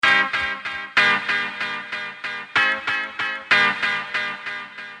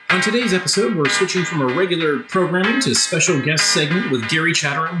On today's episode, we're switching from a regular programming to a special guest segment with Gary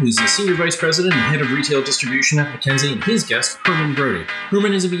Chatteron, who's the Senior Vice President and Head of Retail Distribution at McKinsey, and his guest, Herman Brodie.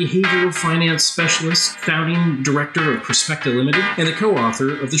 Herman is a behavioral finance specialist, founding director of Perspecta Limited, and the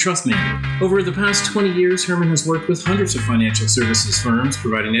co-author of The Trust Manual. Over the past 20 years, Herman has worked with hundreds of financial services firms,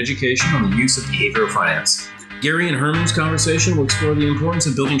 providing education on the use of behavioral finance. Gary and Herman's conversation will explore the importance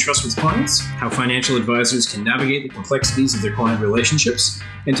of building trust with clients, how financial advisors can navigate the complexities of their client relationships,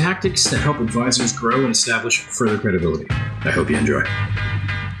 and tactics to help advisors grow and establish further credibility. I hope you enjoy.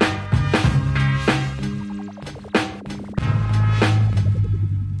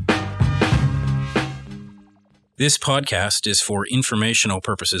 This podcast is for informational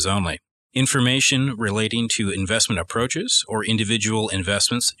purposes only. Information relating to investment approaches or individual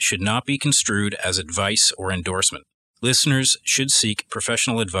investments should not be construed as advice or endorsement. Listeners should seek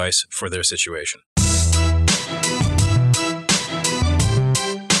professional advice for their situation.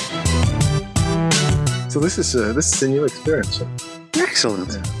 So this is a new experience.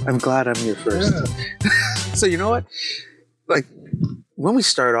 Excellent. Yeah. I'm glad I'm here first. Yeah. So you know what? Like when we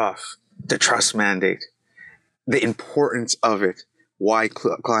start off, the trust mandate, the importance of it, why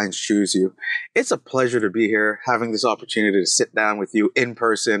clients choose you. It's a pleasure to be here, having this opportunity to sit down with you in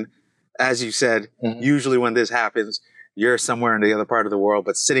person. As you said, usually when this happens, you're somewhere in the other part of the world,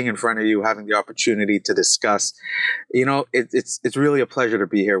 but sitting in front of you, having the opportunity to discuss, it's really a pleasure to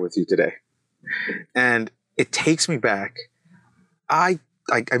be here with you today. And it takes me back. I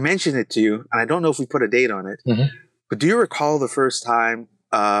mentioned it to you, and I don't know if we put a date on it, but do you recall the first time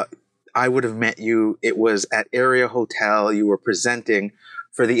I would have met you? It was at Area Hotel. You were presenting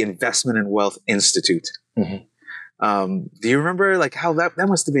for the Investment and Wealth Institute. Do you remember like how that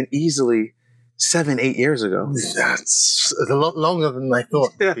must have been easily 7-8 years ago? That's a lot longer than I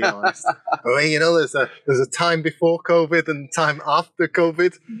thought, to be honest. I mean, there's a time before COVID and time after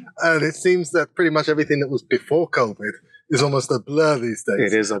COVID, and it seems that pretty much everything that was before COVID is almost a blur these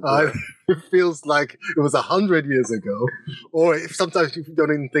days. It is a blur. It feels like it was 100 years ago, or sometimes you don't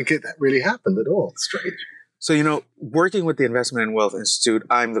even think it really happened at all. It's strange. So, working with the Investment and Wealth Institute,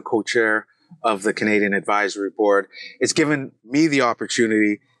 I'm the co-chair of the Canadian Advisory Board. It's given me the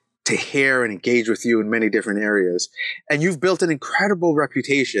opportunity to hear and engage with you in many different areas. And you've built an incredible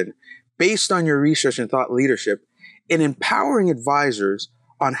reputation based on your research and thought leadership in empowering advisors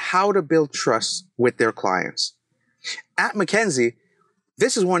on how to build trust with their clients. At McKinsey,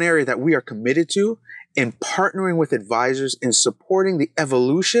 this is one area that we are committed to in partnering with advisors in supporting the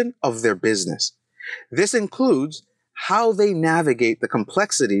evolution of their business. This includes how they navigate the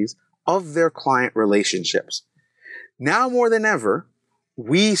complexities of their client relationships. Now more than ever,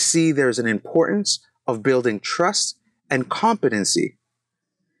 we see there's an importance of building trust and competency.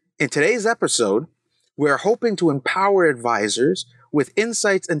 In today's episode, we're hoping to empower advisors with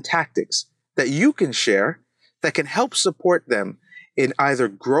insights and tactics that you can share that can help support them in either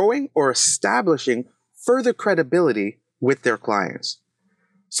growing or establishing further credibility with their clients.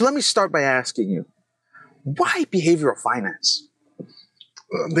 So let me start by asking you, why behavioral finance?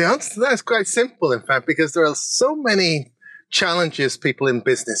 The answer to that is quite simple, in fact, because there are so many challenges people in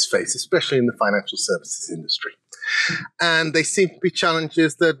business face, especially in the financial services industry. And they seem to be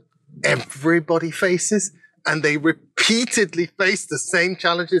challenges that everybody faces, and they repeatedly face the same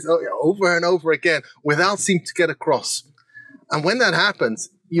challenges over and over again without seeming to get across. And when that happens,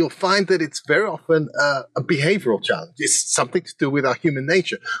 you'll find that it's very often a behavioral challenge. It's something to do with our human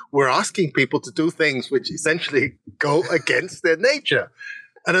nature. We're asking people to do things which essentially go against their nature.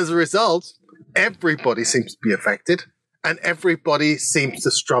 And as a result, everybody seems to be affected, and everybody seems to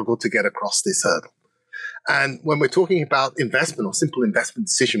struggle to get across this hurdle. And when we're talking about investment or simple investment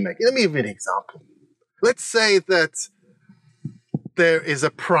decision making, let me give you an example. Let's say that there is a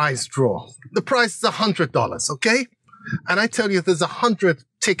prize draw. The prize is $100, okay? And I tell you there's 100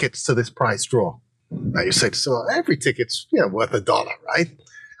 tickets to this prize draw. Now you say, so every ticket's worth $1, right?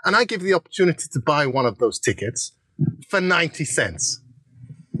 And I give you the opportunity to buy one of those tickets for 90 cents.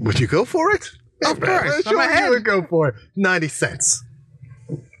 Would you go for it? Of course. Sure you would go for it. 90 cents.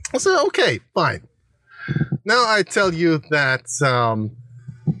 I said, okay, fine. Now I tell you that,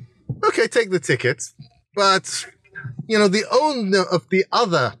 okay, take the ticket, but, the owner of the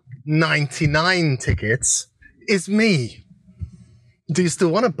other 99 tickets is me. Do you still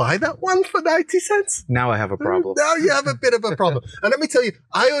want to buy that one for 90 cents? Now I have a problem. Now you have a bit of a problem. And let me tell you,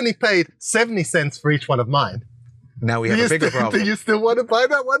 I only paid 70 cents for each one of mine. Now we have a bigger problem. Do you still want to buy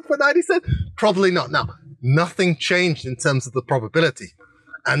that one for 90 cents? Probably not. Now, nothing changed in terms of the probability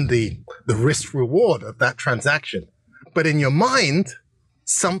and the risk reward of that transaction. But in your mind,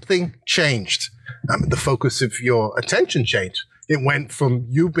 something changed. The focus of your attention changed. It went from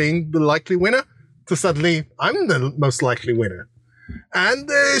you being the likely winner to suddenly I'm the most likely winner. And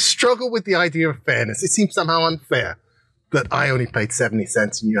they struggle with the idea of fairness. It seems somehow unfair that I only paid 70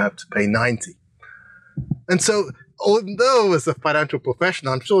 cents and you have to pay 90. And so, although as a financial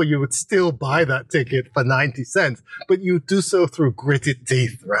professional, I'm sure you would still buy that ticket for 90 cents, but you do so through gritted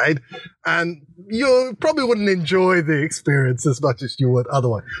teeth, right? And you probably wouldn't enjoy the experience as much as you would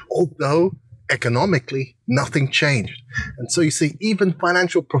otherwise. Although, economically, nothing changed. And so you see, even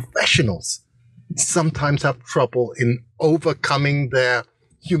financial professionals sometimes have trouble in overcoming their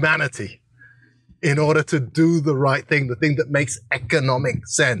humanity in order to do the right thing, the thing that makes economic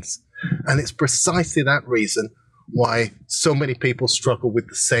sense. And it's precisely that reason why so many people struggle with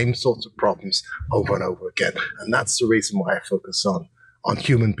the same sorts of problems over and over again. And that's the reason why I focus on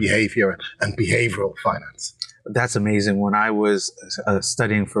human behavior and behavioral finance. That's amazing. When I was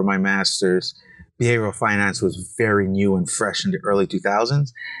studying for my master's, behavioral finance was very new and fresh in the early 2000s.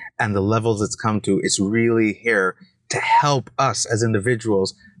 And the levels it's come to, it's really here to help us as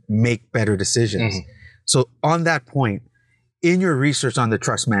individuals make better decisions. Mm-hmm. So on that point, in your research on the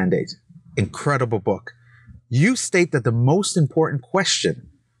trust mandate, incredible book, you state that the most important question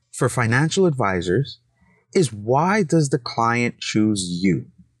for financial advisors is, why does the client choose you?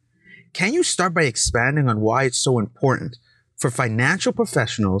 Can you start by expanding on why it's so important for financial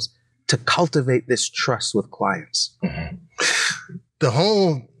professionals to cultivate this trust with clients? Mm-hmm. The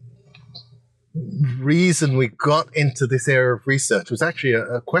whole reason we got into this area of research was actually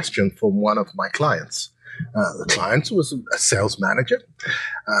a question from one of my clients. The client was a sales manager,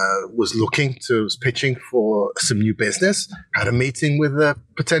 was pitching for some new business, had a meeting with a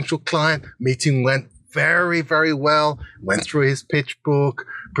potential client. Meeting went very, very well, went through his pitch book,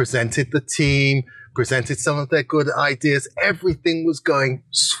 presented the team, presented some of their good ideas. Everything was going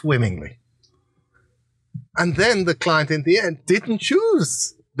swimmingly. And then the client in the end didn't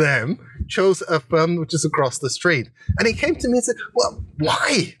choose them, chose a firm which is across the street. And he came to me and said, well,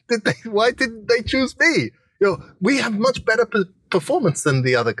 why didn't they choose me? We have much better performance than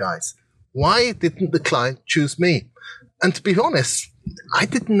the other guys. Why didn't the client choose me? And to be honest, I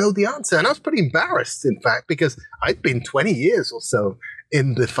didn't know the answer. And I was pretty embarrassed, in fact, because I'd been 20 years or so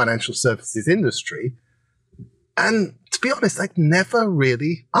in the financial services industry. And to be honest, I'd never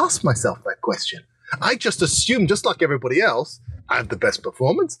really asked myself that question. I just assumed, just like everybody else, I have the best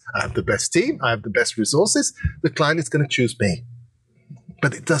performance, I have the best team, I have the best resources, the client is going to choose me.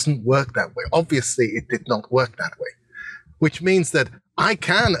 But it doesn't work that way. Obviously, it did not work that way, which means that I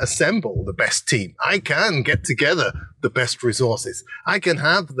can assemble the best team. I can get together the best resources. I can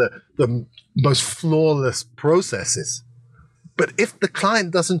have the most flawless processes. But if the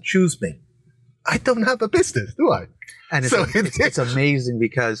client doesn't choose me, I don't have a business, do I? And it's amazing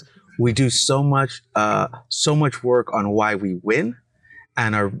because we do so much work on why we win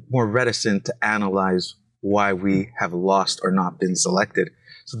and are more reticent to analyze why we have lost or not been selected.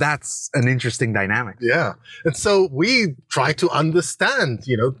 So that's an interesting dynamic. Yeah. And so we try to understand,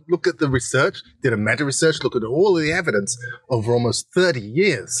 look at the research, did a meta-research, look at all of the evidence over almost 30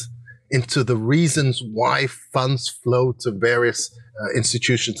 years into the reasons why funds flow to various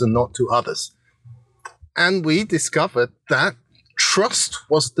institutions and not to others. And we discovered that trust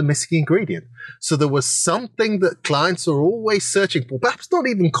was the missing ingredient. So there was something that clients are always searching for, perhaps not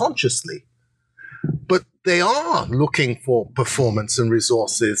even consciously, but they are looking for performance and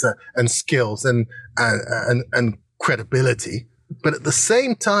resources and skills and credibility. But at the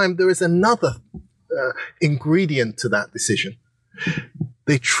same time, there is another ingredient to that decision.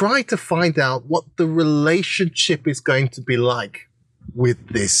 They try to find out what the relationship is going to be like with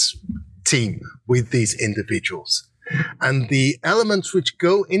this team, with these individuals. And the elements which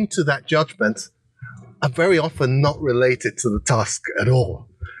go into that judgment are very often not related to the task at all.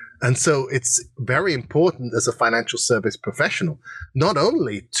 And so it's very important as a financial service professional, not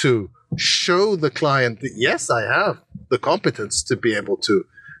only to show the client that, yes, I have the competence to be able to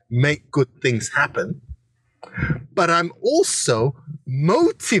make good things happen, but I'm also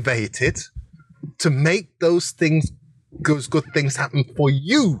motivated to make those good things happen for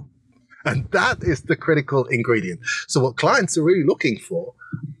you. And that is the critical ingredient. So what clients are really looking for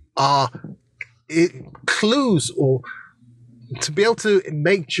are clues or to be able to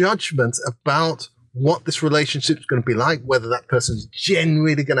make judgments about what this relationship is going to be like, whether that person is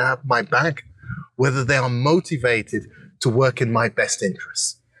genuinely going to have my back, whether they are motivated to work in my best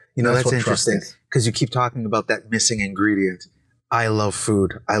interests. That's interesting because you keep talking about that missing ingredient. I love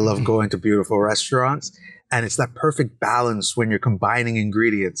food. I love going to beautiful restaurants. And it's that perfect balance when you're combining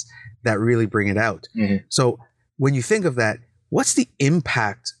ingredients that really bring it out. Mm-hmm. So when you think of that, what's the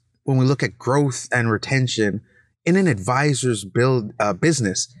impact when we look at growth and retention in an advisor's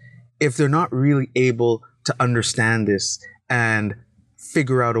business if they're not really able to understand this and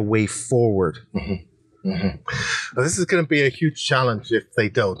figure out a way forward. Well, this is going to be a huge challenge if they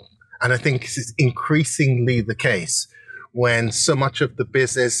don't. And I think this is increasingly the case when so much of the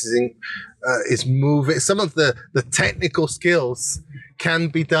business is moving. Some of the technical skills can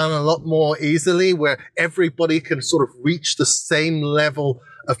be done a lot more easily, where everybody can sort of reach the same level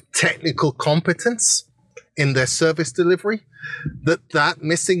of technical competence in their service delivery. That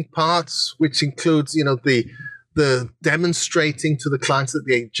missing part, which includes, the demonstrating to the clients that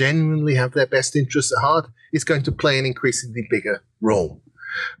they genuinely have their best interests at heart, is going to play an increasingly bigger role.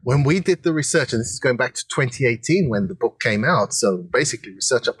 When we did the research, and this is going back to 2018 when the book came out, so basically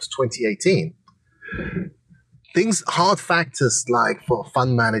research up to 2018, hard factors like for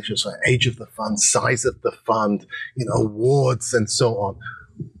fund managers, like age of the fund, size of the fund, awards and so on,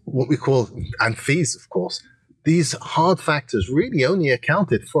 what we call, and fees, of course, these hard factors really only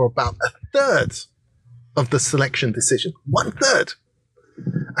accounted for about a third of the selection decision. 1/3.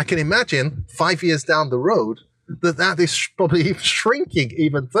 I can imagine 5 years down the road that is probably shrinking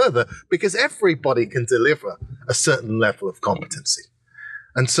even further, because everybody can deliver a certain level of competency.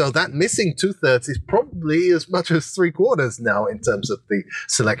 And so that missing 2/3 is probably as much as 3/4 now in terms of the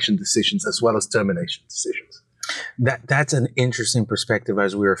selection decisions as well as termination decisions. That's an interesting perspective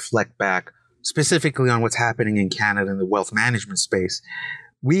as we reflect back specifically on what's happening in Canada in the wealth management space.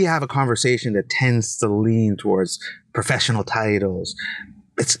 We have a conversation that tends to lean towards professional titles.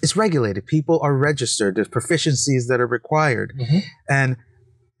 It's regulated. People are registered. There's proficiencies that are required. And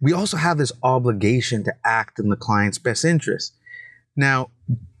we also have this obligation to act in the client's best interest. Now,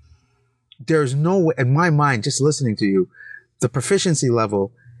 there's no way, in my mind, just listening to you, the proficiency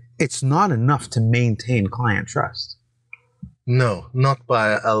level, it's not enough to maintain client trust. No, not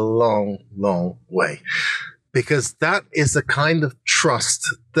by a long, long way. Because that is a kind of trust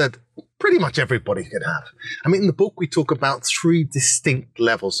that pretty much everybody can have. I mean, in the book, we talk about 3 distinct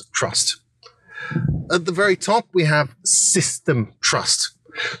levels of trust. At the very top, we have system trust.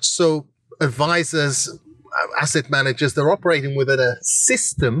 So advisors, asset managers, they're operating within a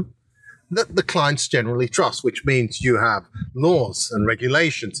system that the clients generally trust, which means you have laws and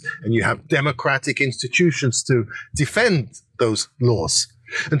regulations, and you have democratic institutions to defend those laws.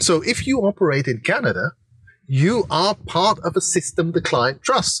 And so if you operate in Canada, you are part of a system the client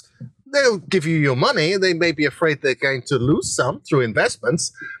trusts. They'll give you your money. They may be afraid they're going to lose some through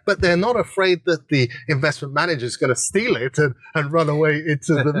investments, but they're not afraid that the investment manager is going to steal it and run away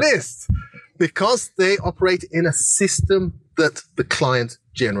into the mist, because they operate in a system that the client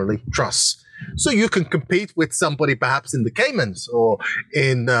generally trusts. So you can compete with somebody perhaps in the Caymans or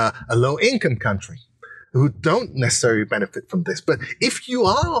in a low-income country who don't necessarily benefit from this. But if you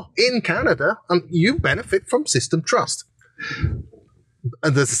are in Canada, you benefit from system trust.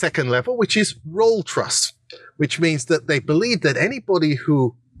 And there's a second level, which is role trust, which means that they believe that anybody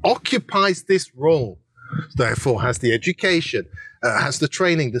who occupies this role, therefore has the education, has the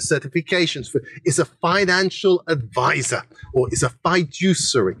training, the certifications, is a financial advisor, or is a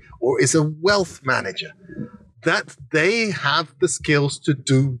fiduciary, or is a wealth manager, that they have the skills to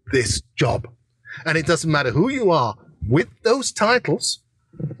do this job. And it doesn't matter who you are with those titles,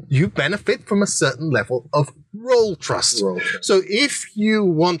 you benefit from a certain level of role trust. So if you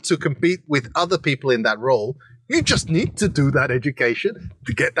want to compete with other people in that role, you just need to do that education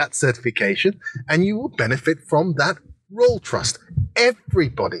to get that certification, and you will benefit from that role trust.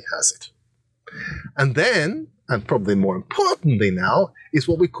 Everybody has it. And then, and probably more importantly now, is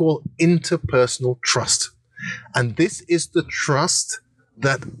what we call interpersonal trust. And this is the trust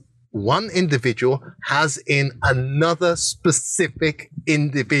that one individual has in another specific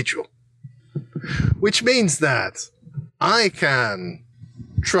individual, which means that I can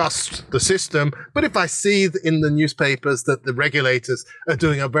trust the system, but if I see in the newspapers that the regulators are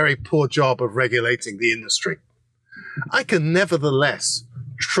doing a very poor job of regulating the industry, I can nevertheless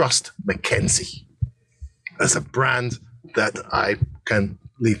trust Mackenzie as a brand that I can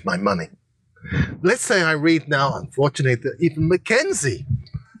leave my money. Let's say I read now, unfortunately, that even Mackenzie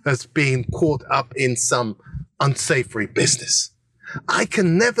has been caught up in some unsavory business. I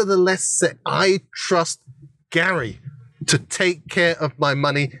can nevertheless say I trust Gary to take care of my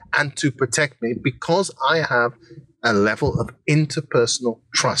money and to protect me, because I have a level of interpersonal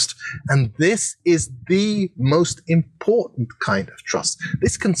trust. And this is the most important kind of trust.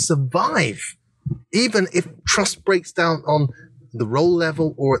 This can survive even if trust breaks down on the role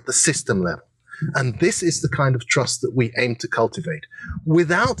level or at the system level. And this is the kind of trust that we aim to cultivate.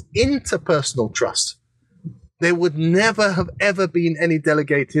 Without interpersonal trust, there would never have ever been any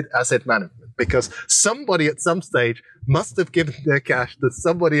delegated asset management, because somebody at some stage must have given their cash to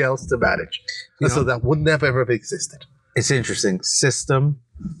somebody else to manage. And so that would never ever have existed. It's interesting. System,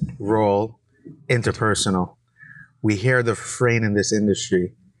 role, interpersonal. We hear the refrain in this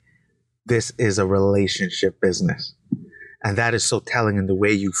industry, this is a relationship business. And that is so telling in the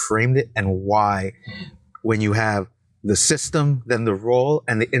way you framed it and why, when you have the system, then the role,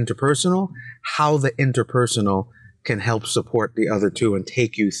 and the interpersonal, how the interpersonal can help support the other two and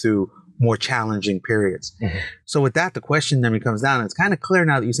take you through more challenging periods. Mm-hmm. So with that, the question then becomes down, and it's kind of clear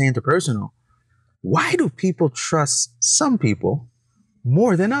now that you say interpersonal. Why do people trust some people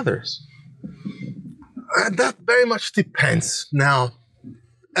more than others? That very much depends. Now,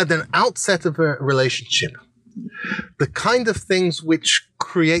 at the outset of a relationship, the kind of things which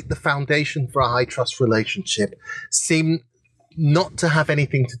create the foundation for a high trust relationship seem not to have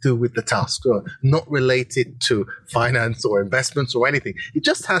anything to do with the task, or not related to finance or investments or anything. It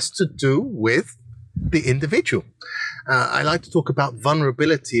just has to do with the individual. I like to talk about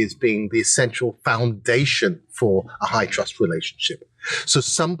vulnerability as being the essential foundation for a high trust relationship. So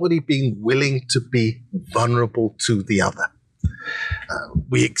somebody being willing to be vulnerable to the other.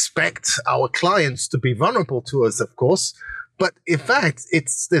 We expect our clients to be vulnerable to us, of course, but in fact,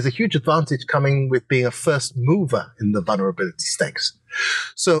 there's a huge advantage coming with being a first mover in the vulnerability stakes.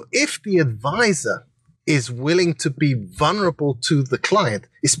 So if the advisor is willing to be vulnerable to the client,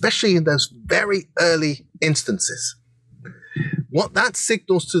 especially in those very early instances, what that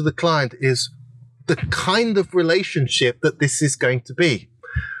signals to the client is the kind of relationship that this is going to be.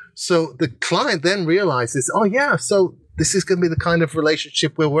 So the client then realizes, oh yeah, so this is going to be the kind of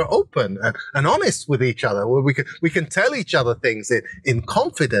relationship where we're open and honest with each other, where we can tell each other things in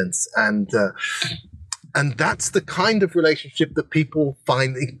confidence, and that's the kind of relationship that people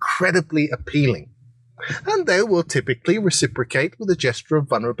find incredibly appealing, and they will typically reciprocate with a gesture of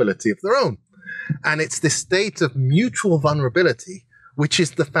vulnerability of their own. And it's this state of mutual vulnerability which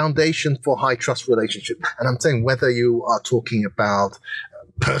is the foundation for high trust relationship. And I'm saying whether you are talking about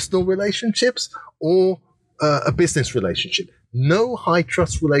personal relationships or a business relationship. No high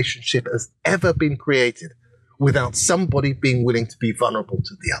trust relationship has ever been created without somebody being willing to be vulnerable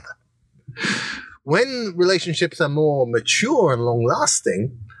to the other. When relationships are more mature and long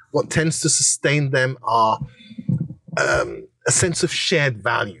lasting, what tends to sustain them are a sense of shared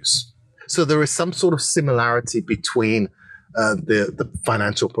values. So there is some sort of similarity between the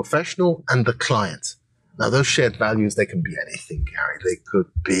financial professional and the client. Now, those shared values, they can be anything, Gary. They could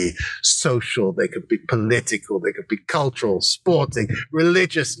be social, they could be political, they could be cultural, sporting,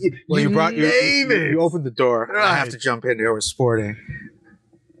 religious. You opened the door. Right. I have to jump in there with sporting.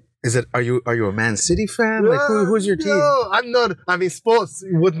 Is it? Are you a Man City fan? Like who's your team? No, I'm not. I mean, sports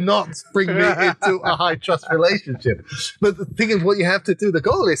would not bring me into a high trust relationship. But the thing is, what you have to do, the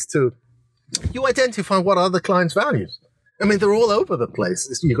goal is to you identify what are the client's values. I mean, they're all over the place.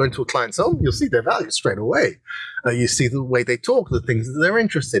 You go into a client's home, you'll see their values straight away. You see the way they talk, the things that they're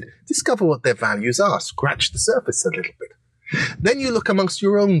interested in. Discover what their values are. Scratch the surface a little bit. Then you look amongst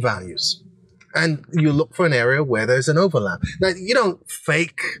your own values. And you look for an area where there's an overlap. Now, you don't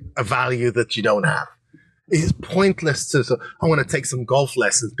fake a value that you don't have. It's pointless to say, I want to take some golf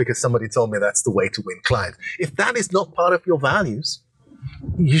lessons because somebody told me that's the way to win clients. If that is not part of your values,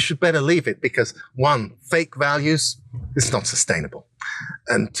 you should better leave it, because one, fake values, it's not sustainable.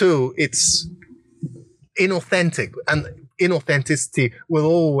 And two, it's inauthentic. And inauthenticity will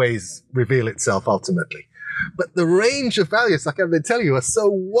always reveal itself ultimately. But the range of values, like I've been telling you, are so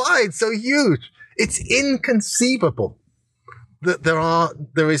wide, so huge. It's inconceivable that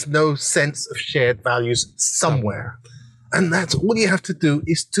there is no sense of shared values somewhere. And that's all you have to do,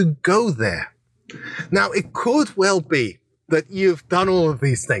 is to go there. Now, it could well be that you've done all of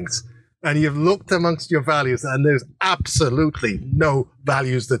these things and you've looked amongst your values and there's absolutely no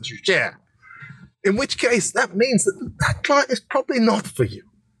values that you share. In which case, that means that client is probably not for you.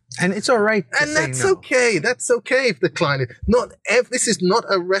 And it's all right to and say that's no. okay. That's okay if the client is this is not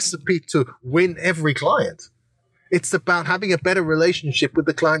a recipe to win every client. It's about having a better relationship with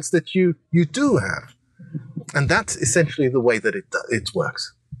the clients that you do have. And that's essentially the way that it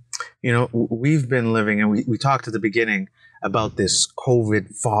works. You know, we've been living, and we talked at the beginning about this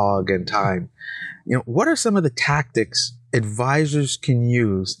COVID fog and time. You know, what are some of the tactics advisors can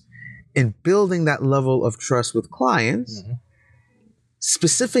use in building that level of trust with clients? Mm-hmm.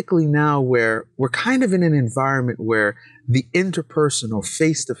 Specifically now, where we're kind of in an environment where the interpersonal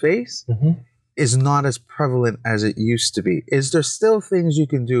face-to-face mm-hmm. is not as prevalent as it used to be. Is there still things you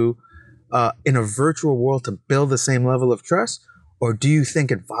can do in a virtual world to build the same level of trust? Or do you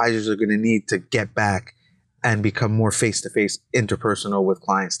think advisors are going to need to get back and become more face-to-face interpersonal with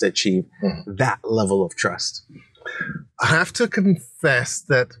clients to achieve that level of trust? I have to confess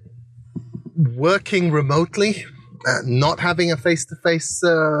that working remotely, not having a face-to-face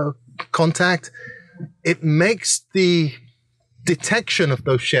contact, it makes the detection of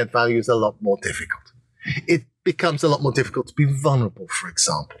those shared values a lot more difficult. It becomes a lot more difficult to be vulnerable, for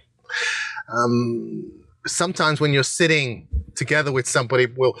example. Sometimes when you're sitting together with somebody,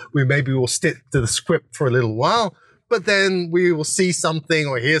 maybe we'll stick to the script for a little while, but then we will see something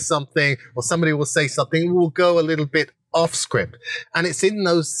or hear something, or somebody will say something, we'll go a little bit off script. And it's in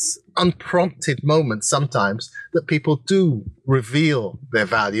those unprompted moments sometimes that people do reveal their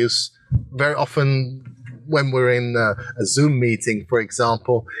values. Very often when we're in a Zoom meeting, for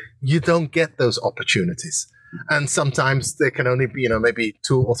example, you don't get those opportunities. And sometimes there can only be, maybe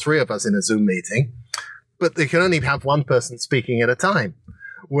 2 or 3 of us in a Zoom meeting, but they can only have one person speaking at a time.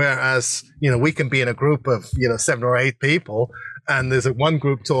 Whereas, we can be in a group of, 7 or 8 people, and there's one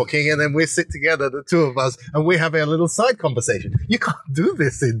group talking, and then we sit together, the 2 of us, and we have a little side conversation. You can't do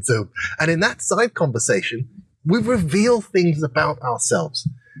this in Zoom. And in that side conversation, we reveal things about ourselves.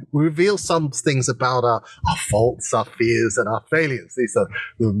 We reveal some things about our faults, our fears, and our failures. These are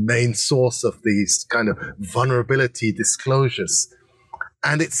the main source of these kind of vulnerability disclosures.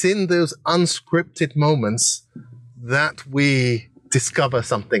 And it's in those unscripted moments that we discover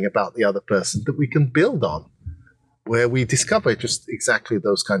something about the other person that we can build on, where we discover just exactly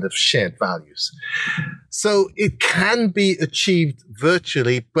those kind of shared values. So it can be achieved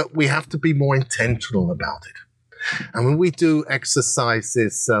virtually, but we have to be more intentional about it. And when we do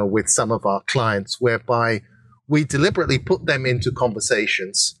exercises with some of our clients, whereby we deliberately put them into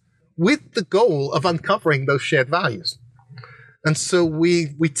conversations with the goal of uncovering those shared values. And so we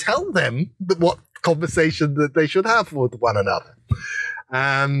tell them what conversation that they should have with one another.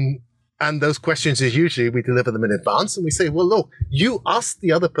 And those questions is usually we deliver them in advance, and we say, well, look, you ask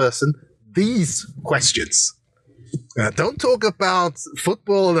the other person these questions. Don't talk about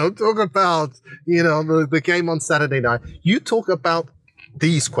football. Don't talk about, the game on Saturday night. You talk about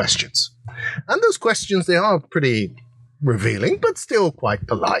these questions. And those questions, they are pretty revealing, but still quite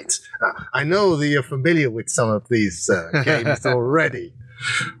polite. I know that you're familiar with some of these games already.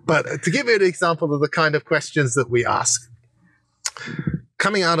 But to give you an example of the kind of questions that we ask,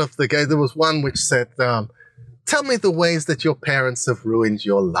 coming out of the game, there was one which said, tell me the ways that your parents have ruined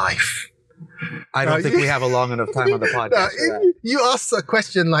your life. I don't think we have a long enough time on the podcast. If you ask a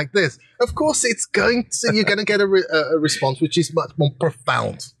question like this, of course you're going to get a response which is much more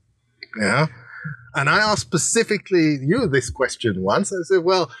profound. Yeah. And I asked specifically you this question once. I said,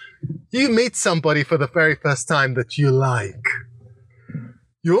 well, you meet somebody for the very first time that you like.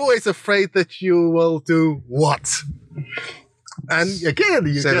 You're always afraid that you will do what? And again,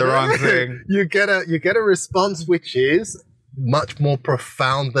 you say the wrong thing. You get a response which is much more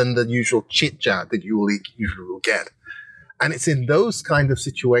profound than the usual chit-chat that you usually will get. And it's in those kind of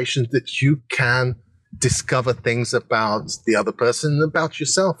situations that you can discover things about the other person and about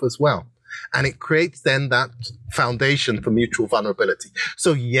yourself as well. And it creates then that foundation for mutual vulnerability.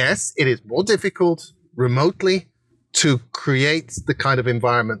 So yes, it is more difficult remotely to create the kind of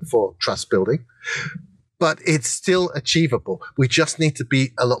environment for trust building, but it's still achievable. We just need to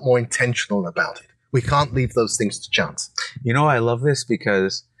be a lot more intentional about it. We can't leave those things to chance. I love this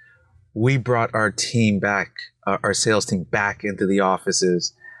because we brought our team back, our sales team back into the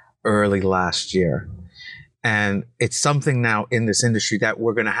offices early last year. And it's something now in this industry that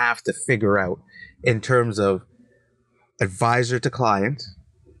we're going to have to figure out in terms of advisor to client,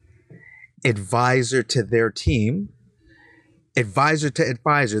 advisor to their team, advisor to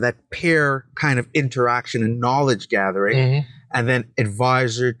advisor, that pair kind of interaction and knowledge gathering, and then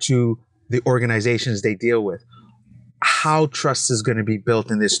advisor to the organizations they deal with. How trust is going to be built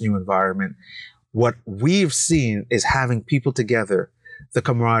in this new environment. What we've seen is having people together, the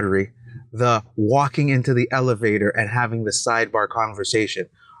camaraderie, the walking into the elevator and having the sidebar conversation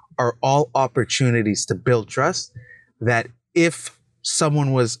are all opportunities to build trust that if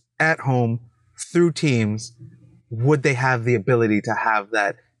someone was at home through Teams, would they have the ability to have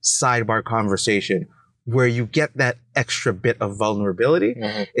that sidebar conversation where you get that extra bit of vulnerability?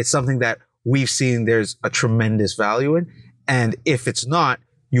 It's something that we've seen there's a tremendous value in. And if it's not,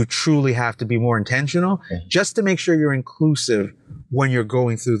 you truly have to be more intentional just to make sure you're inclusive when you're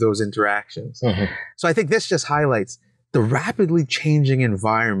going through those interactions. So I think this just highlights the rapidly changing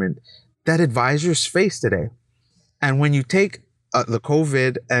environment that advisors face today. And when you take the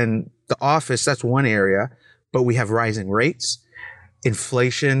COVID and the office, that's one area, but we have rising rates.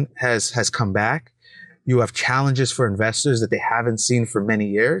 Inflation has come back. You have challenges for investors that they haven't seen for many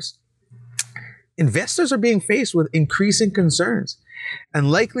years. investors are being faced with increasing concerns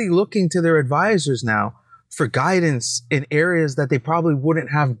and likely looking to their advisors now for guidance in areas that they probably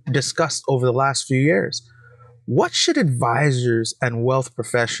wouldn't have discussed over the last few years. What should advisors and wealth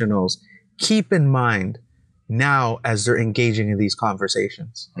professionals keep in mind now as they're engaging in these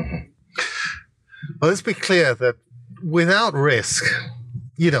conversations? Mm-hmm. Well, let's be clear that without risk,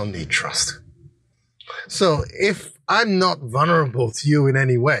 you don't need trust. So if I'm not vulnerable to you in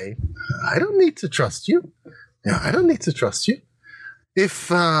any way, I don't need to trust you. I don't need to trust you. If,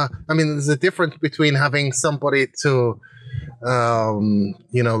 there's a difference between having somebody to,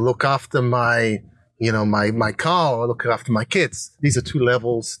 look after my car or look after my kids. These are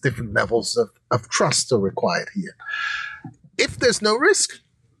different levels of trust are required here. If there's no risk,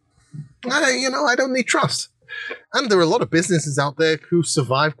 I don't need trust. And there are a lot of businesses out there who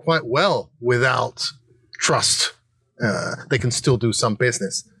survive quite well without trust. They can still do some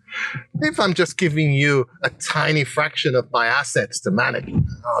business. If I'm just giving you a tiny fraction of my assets to manage,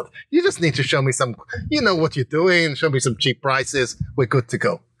 you just need to show me what you're doing, show me some cheap prices, we're good to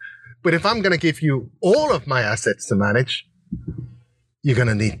go. But if I'm going to give you all of my assets to manage, you're going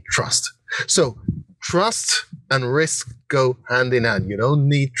to need trust. So trust and risk go hand in hand. You don't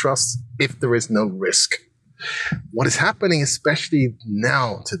need trust if there is no risk. What is happening, especially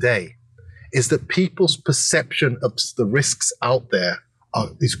now, today, is that people's perception of the risks out there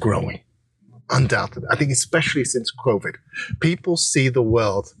is growing, undoubtedly. I think especially since COVID, people see the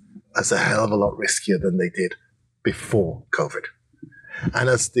world as a hell of a lot riskier than they did before COVID. And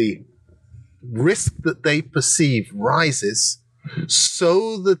as the risk that they perceive rises,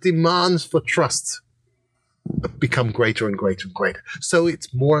 so the demands for trust become greater and greater and greater. So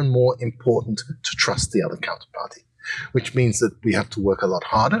it's more and more important to trust the other counterparty, which means that we have to work a lot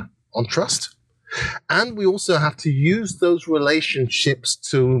harder on trust. And we also have to use those relationships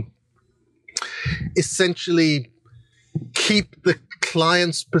to essentially keep the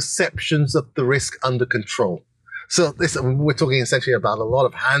client's perceptions of the risk under control. So we're talking essentially about a lot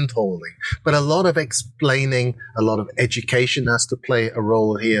of hand-holding, but a lot of explaining, a lot of education has to play a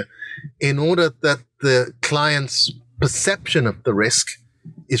role here in order that the client's perception of the risk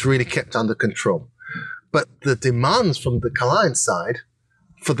is really kept under control. But the demands from the client side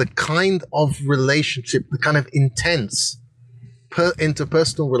for the kind of relationship, the kind of intense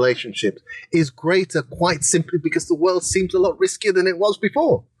interpersonal relationship is greater quite simply because the world seems a lot riskier than it was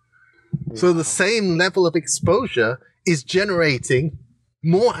before. Wow. So the same level of exposure is generating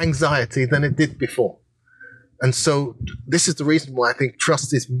more anxiety than it did before. And so this is the reason why I think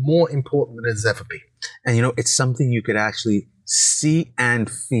trust is more important than it has ever been. And it's something you could actually see and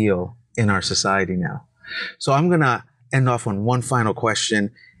feel in our society now. So I'm going to end off on one final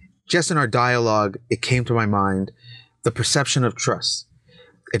question. Just in our dialogue, it came to my mind, the perception of trust.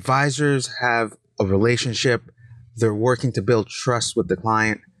 Advisors have a relationship. They're working to build trust with the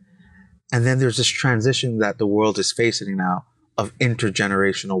client. And then there's this transition that the world is facing now of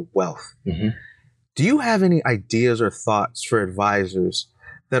intergenerational wealth. Mm-hmm. Do you have any ideas or thoughts for advisors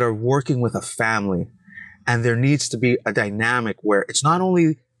that are working with a family and there needs to be a dynamic where it's not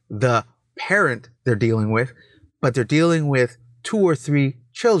only the parent they're dealing with, but they're dealing with 2 or 3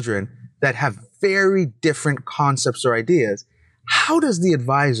 children that have very different concepts or ideas? How does the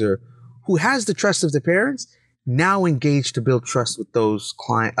advisor who has the trust of the parents now engage to build trust with those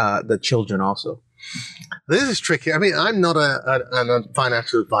the children also? This is tricky. I mean, I'm not a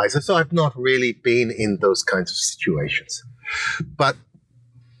financial advisor, so I've not really been in those kinds of situations. But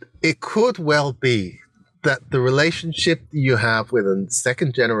it could well be that the relationship you have with a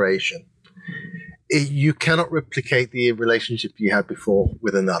second generation, you cannot replicate the relationship you had before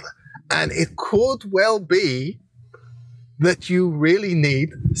with another. And it could well be that you really need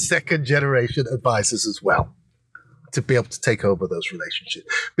second generation advisors as well to be able to take over those relationships.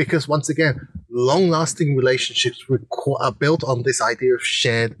 Because once again, long-lasting relationships are built on this idea of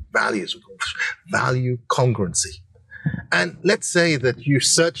shared values, value congruency. And let's say that you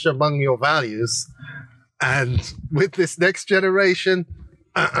search among your values, and with this next generation,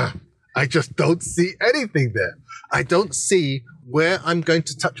 I just don't see anything there. I don't see where I'm going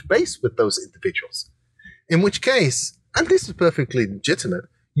to touch base with those individuals. In which case, and this is perfectly legitimate,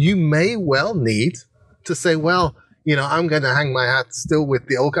 you may well need to say, well, I'm going to hang my hat still with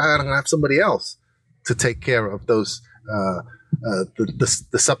the old guy, and I'm going to have somebody else to take care of those,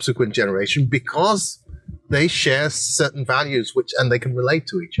 the subsequent generation, because they share certain values and they can relate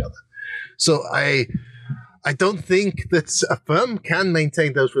to each other. So I don't think that a firm can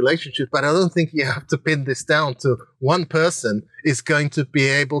maintain those relationships, but I don't think you have to pin this down to one person is going to be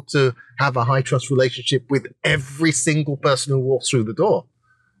able to have a high trust relationship with every single person who walks through the door.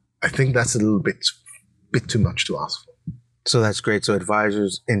 I think that's a little bit too much to ask for. So that's great. So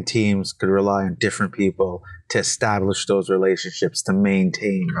advisors and teams could rely on different people to establish those relationships, to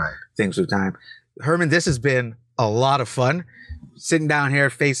maintain things with time. Herman, this has been a lot of fun. Sitting down here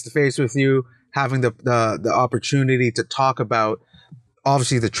face to face with you, having the opportunity to talk about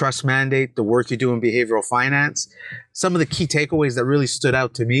obviously the trust mandate, the work you do in behavioral finance. Some of the key takeaways that really stood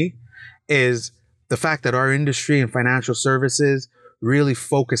out to me is the fact that our industry and financial services really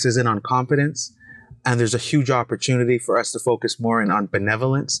focuses in on competence. And there's a huge opportunity for us to focus more in on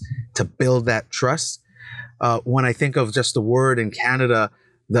benevolence to build that trust. When I think of just the word in Canada,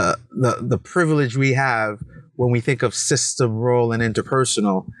 the privilege we have when we think of system, role, and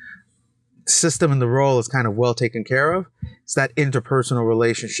interpersonal, system and the role is kind of well taken care of. It's that interpersonal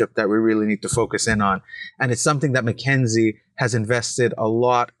relationship that we really need to focus in on. And it's something that Mackenzie has invested a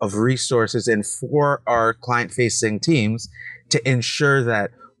lot of resources in for our client-facing teams to ensure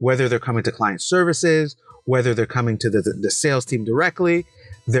that whether they're coming to client services, whether they're coming to the sales team directly,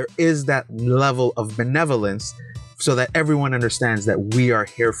 there is that level of benevolence so that everyone understands that we are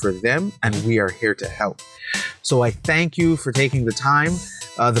here for them and we are here to help. So I thank you for taking the time.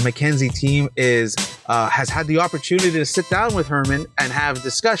 The Mackenzie team has had the opportunity to sit down with Herman and have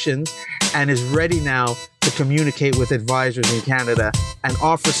discussions and is ready now to communicate with advisors in Canada and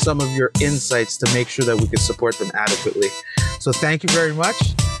offer some of your insights to make sure that we can support them adequately. So thank you very much,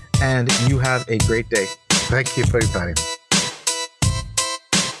 and you have a great day. Thank you for your time.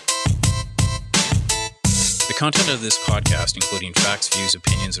 The content of this podcast, including facts, views,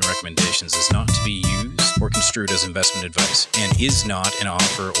 opinions, and recommendations, is not to be used or construed as investment advice and is not an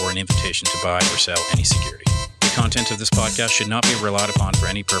offer or an invitation to buy or sell any security. The content of this podcast should not be relied upon for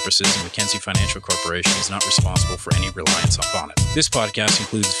any purposes, and Mackenzie Financial Corporation is not responsible for any reliance upon it. This podcast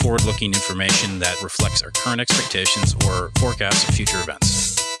includes forward-looking information that reflects our current expectations or forecasts of future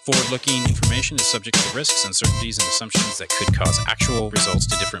events. Forward-looking information is subject to risks, uncertainties, and assumptions that could cause actual results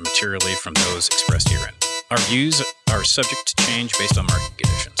to differ materially from those expressed herein. Our views are subject to change based on market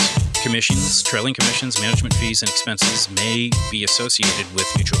conditions. Commissions, trailing commissions, management fees, and expenses may be associated with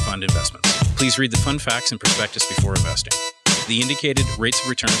mutual fund investments. Please read the fund facts and prospectus before investing. The indicated rates of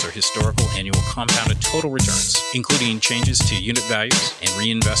returns are historical annual compounded total returns, including changes to unit values and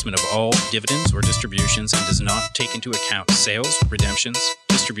reinvestment of all dividends or distributions, and does not take into account sales, redemptions,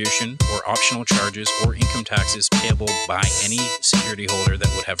 distribution, or optional charges or income taxes payable by any security holder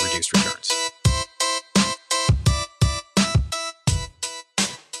that would have reduced returns.